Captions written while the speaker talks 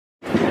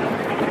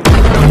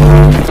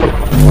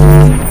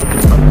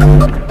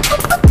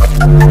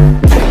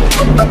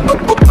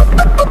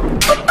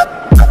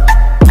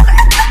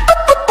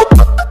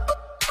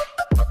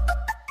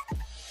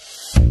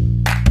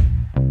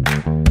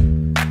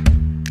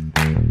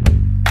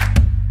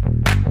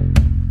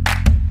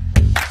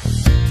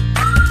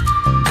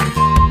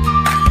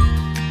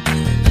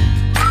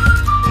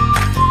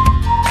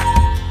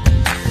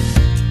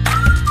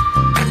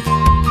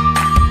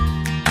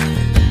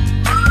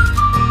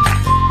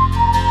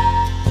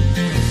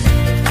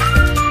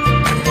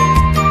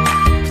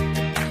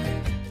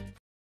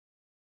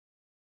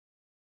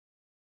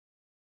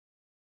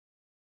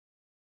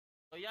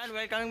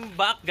Welcome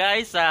back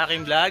guys sa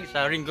aking vlog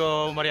sa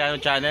Ringo Mariano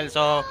channel.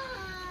 So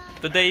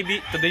today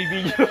video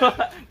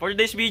for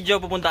today's video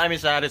pupunta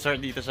kami sa resort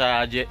dito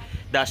sa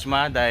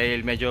Dasma dahil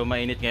medyo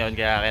mainit ngayon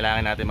kaya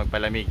kailangan natin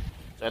magpalamig.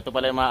 So ito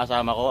pala yung mga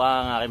kasama ko,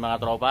 ang aking mga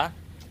tropa,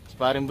 si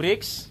paring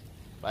Bricks,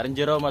 paring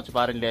Jerome at si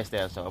paring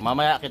Lester. So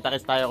mamaya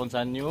kita-kits tayo kung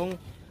saan yung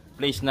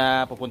place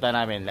na pupunta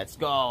namin. Let's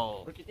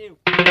go!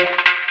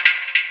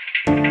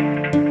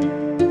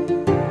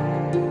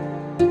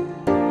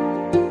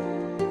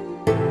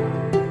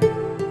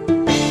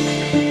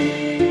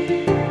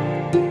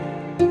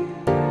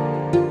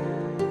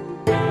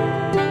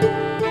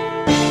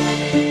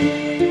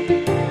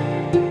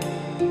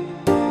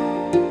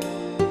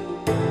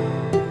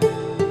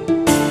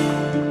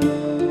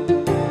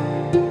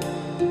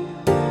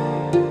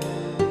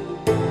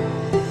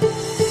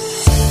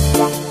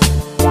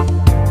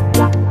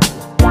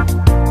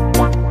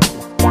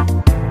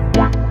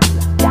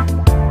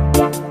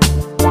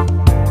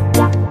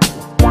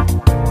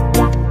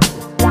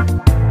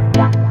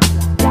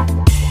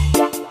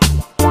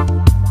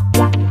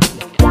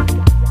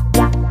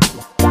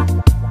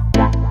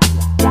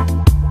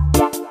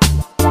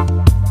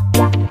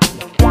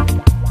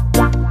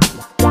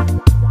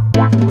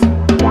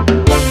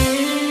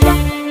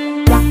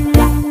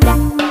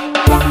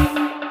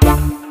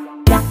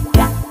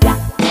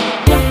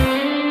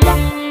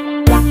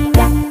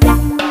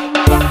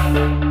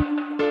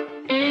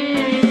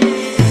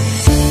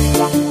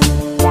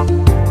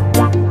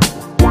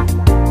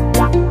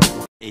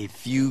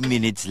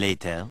 Minutes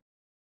later.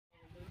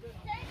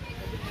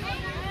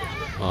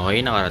 Okay,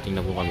 nakarating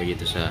na po kami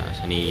dito sa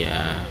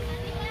Sania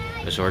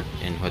Resort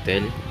and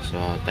Hotel. So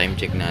time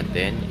check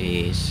natin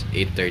is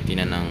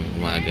 8:30 na ng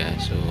umaga.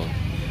 So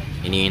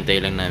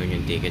hinihintay lang namin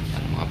yung ticket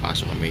para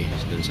makapasok kami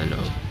dun sa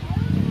loob.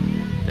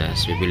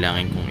 Tapos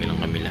bibilangin kung ilang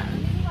kami lahat.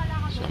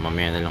 So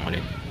mamaya na lang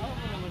ulit.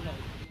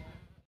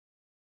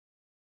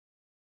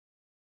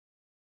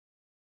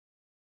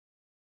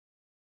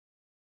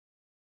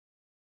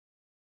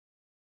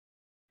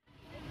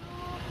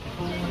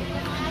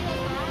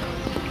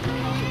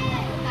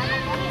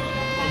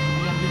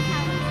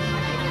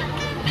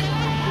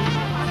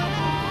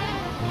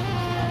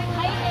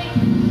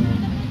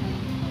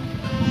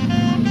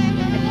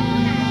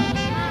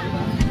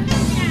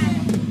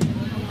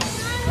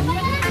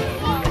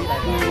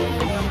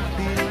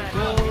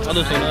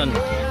 Ano sinan?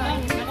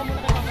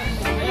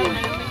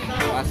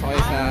 Pasok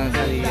kayo sa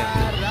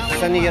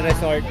Sania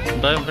Resort.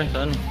 Tayo pre,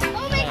 saan?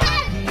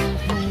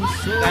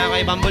 Tayo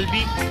kay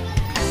Bumblebee.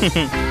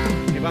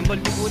 Kay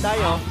Bumblebee po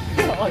tayo.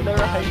 On the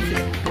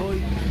right.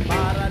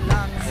 Para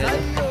lang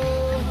sa'yo.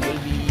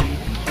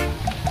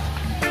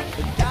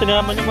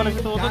 Sinaman niyo pa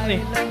nagtutot eh.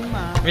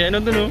 May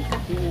ano dun oh.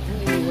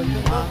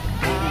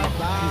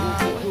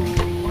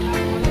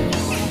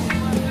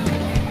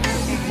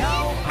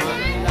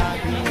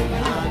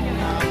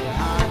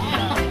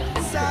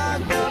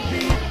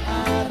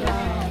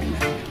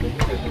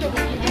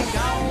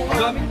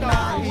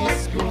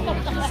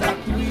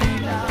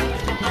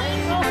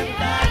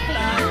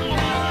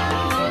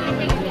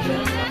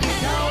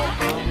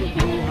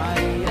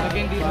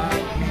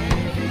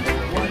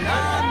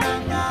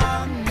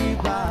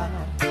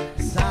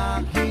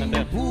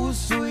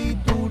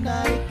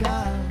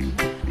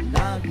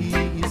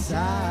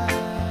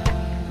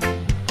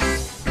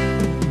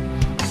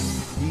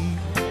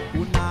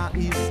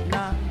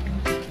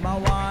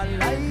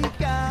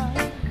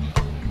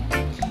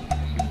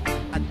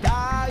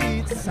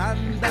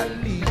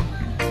 Sandali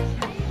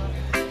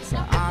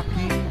sa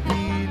aking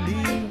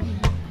piling,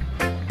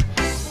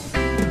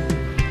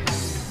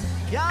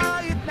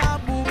 kahit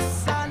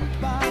nabuksan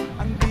pa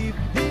ang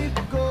dibdib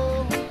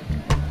ko,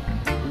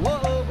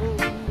 wow,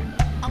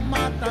 ang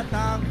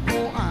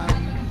matatagpuan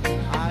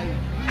ay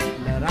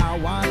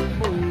larawan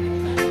mo.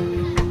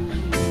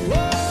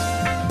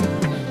 Wow,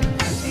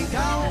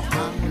 ikaw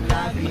ang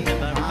laging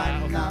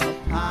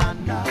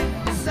hanap-hanap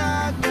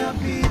sa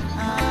gabing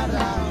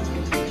araw.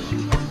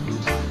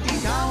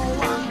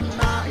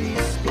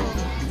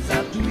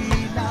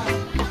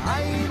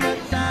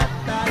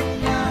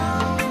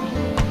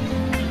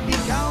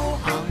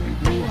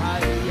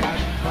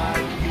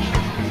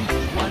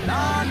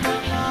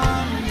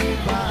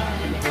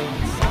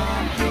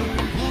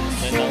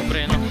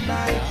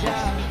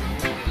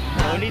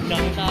 Solid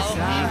lang tao.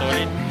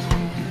 Solid.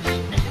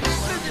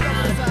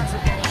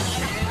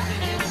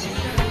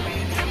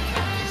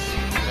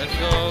 Let's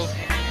go.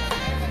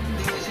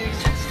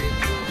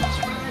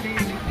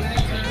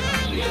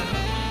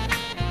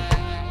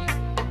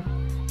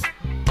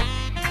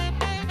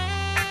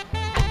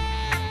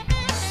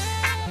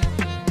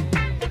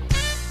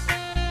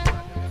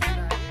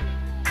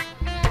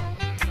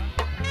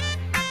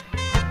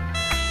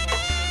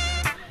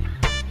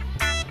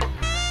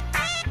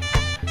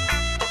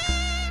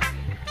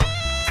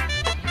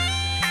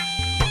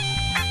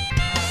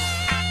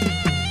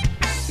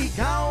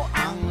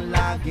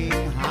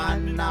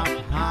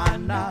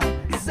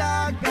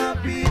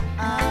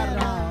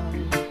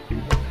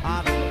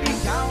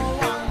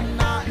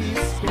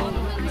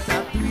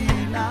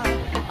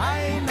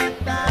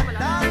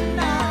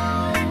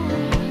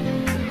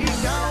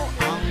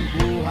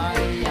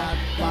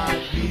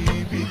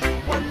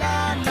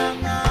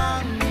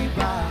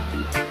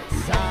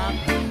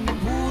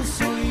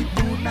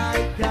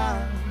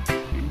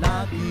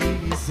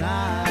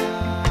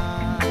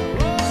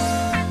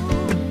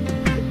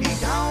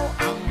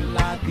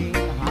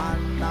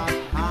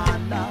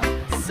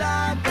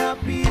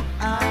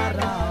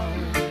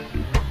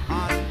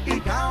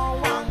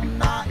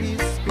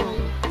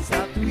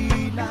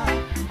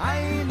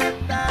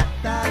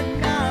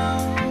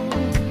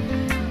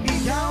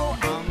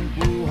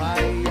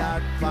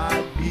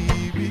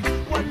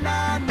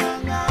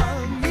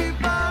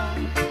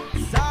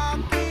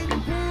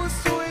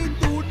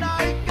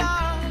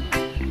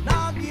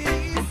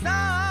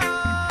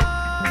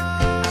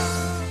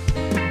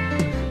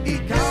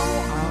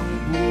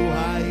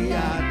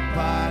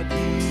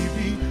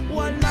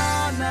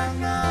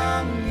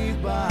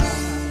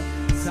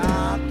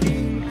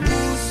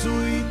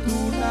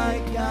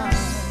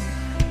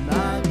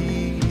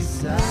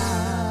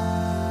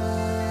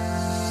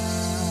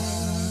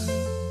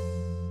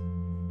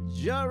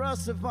 Jah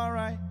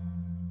Rastafari.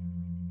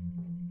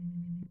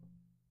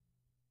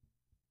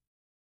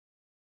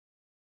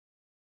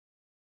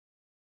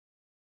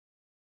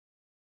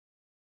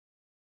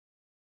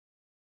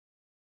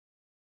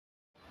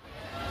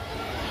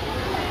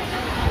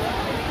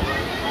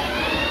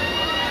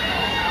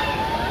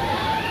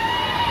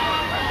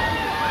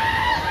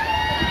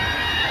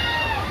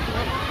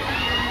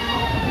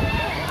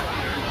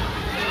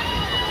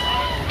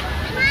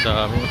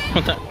 Dami.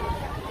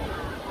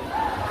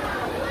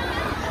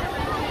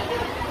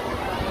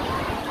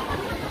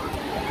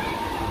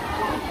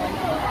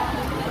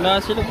 Wala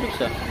sila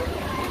bricks ah.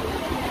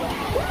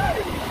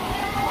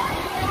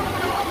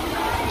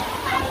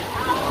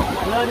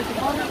 Wala dito.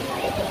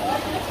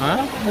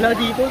 Ha? Wala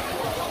dito.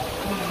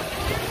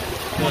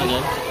 Wala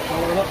yan?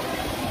 Wala.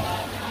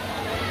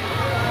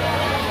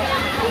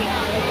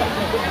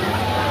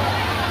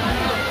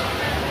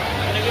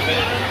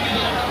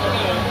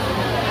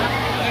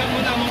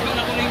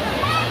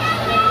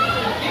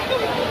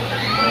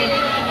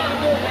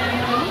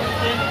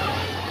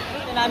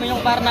 Namin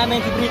yung bar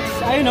namin si Bricks.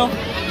 Ayun, no?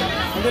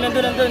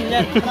 Nandun.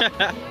 Yan.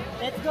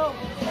 Let's go.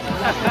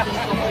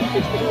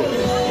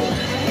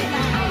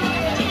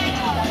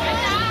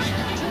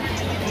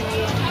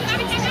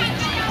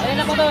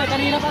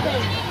 Kanina pa to.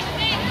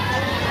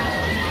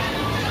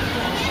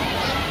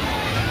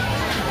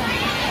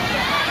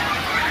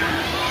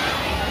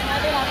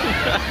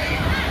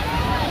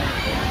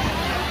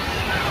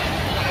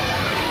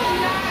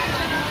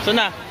 So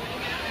na.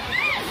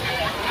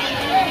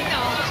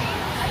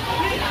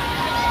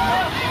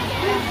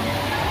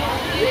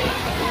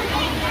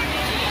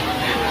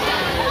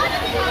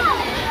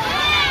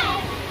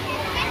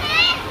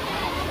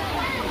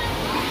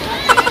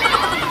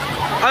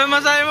 Ano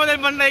masabi mo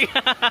dahil bantay ka?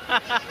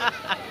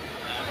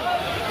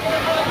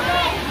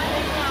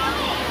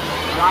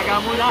 Laga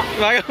muna.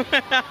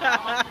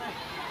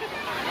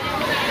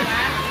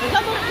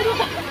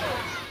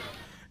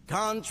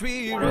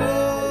 Country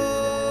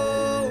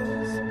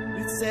roads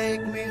will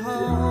take me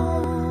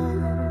home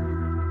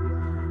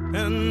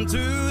and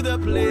to the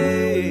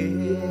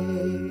place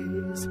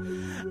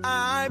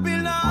I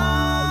belong,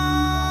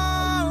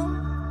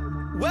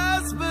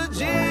 West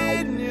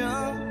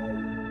Virginia,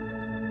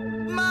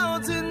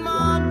 mountain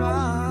mama,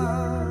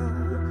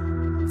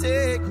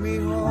 take me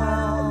home.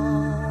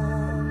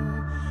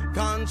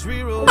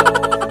 Country road,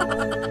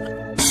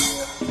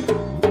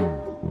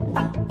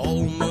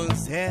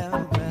 almost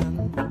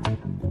heaven,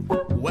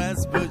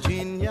 West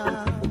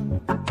Virginia,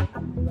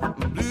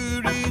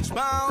 Blue Ridge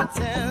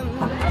Mountain,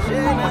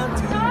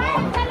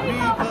 Shenandoah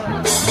River.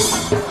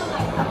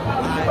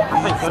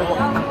 I feel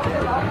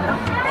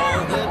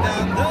older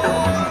than the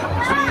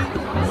trees,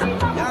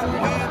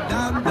 younger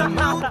than the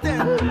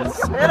mountains,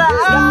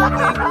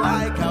 flowing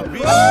like a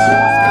breeze.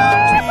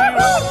 Country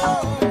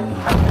road,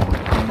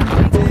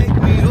 take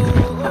me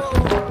home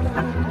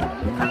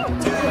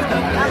to the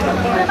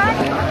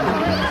place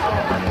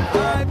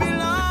I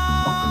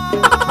belong.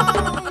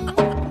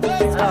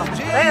 West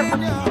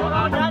Virginia,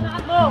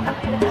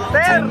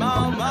 mountain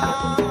mama,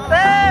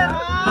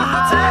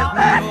 take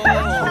me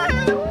home.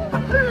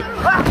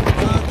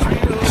 Country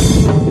road,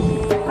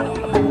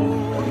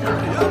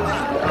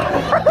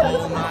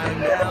 all my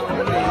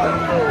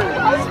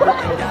memories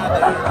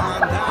gather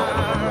on down.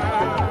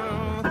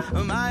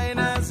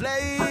 Minus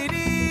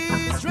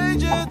lady,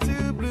 stranger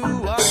to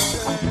blue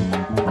water,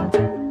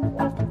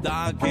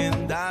 dark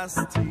and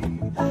dusty,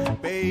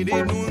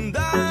 fading on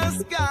the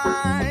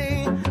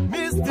sky.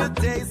 Mr.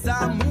 Taste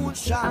of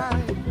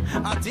moonshine,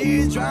 a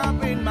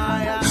teardrop in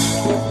my eye.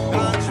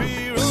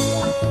 Country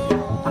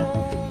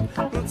road,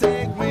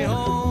 take me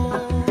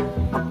home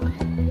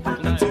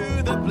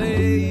to the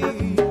place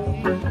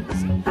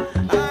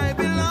I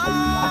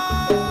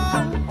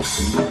belong.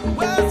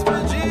 West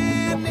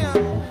Virginia,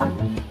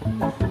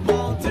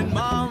 mountain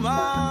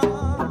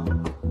mama,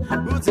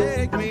 will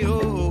take me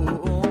home.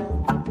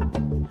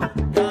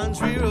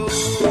 Country road,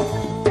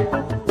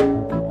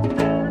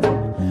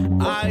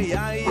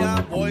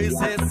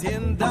 voices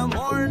in the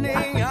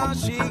morning, how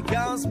she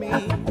calls me.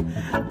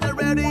 The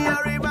radio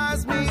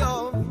reminds me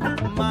of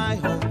my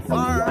home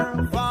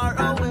far, far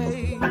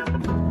away.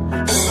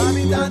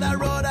 Coming down the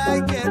road, I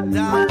get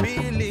that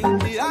feeling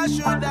that I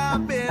should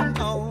have been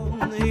home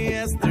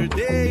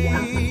yesterday.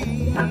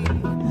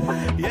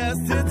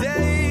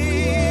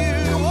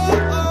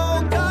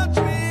 Oh,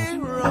 country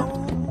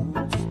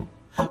roads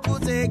will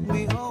take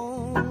me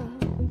home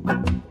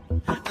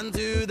and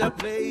to the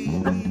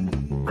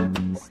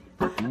place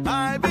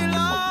I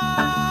belong.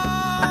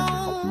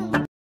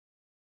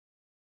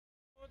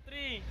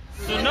 3,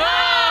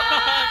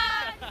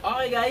 sunod!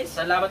 Okay guys,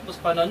 salamat po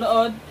sa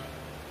panonood.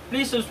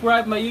 Please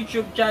subscribe my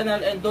YouTube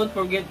channel and don't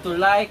forget to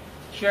like,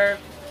 share,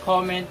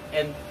 comment,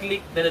 and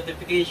click the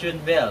notification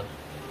bell.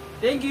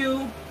 Thank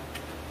you!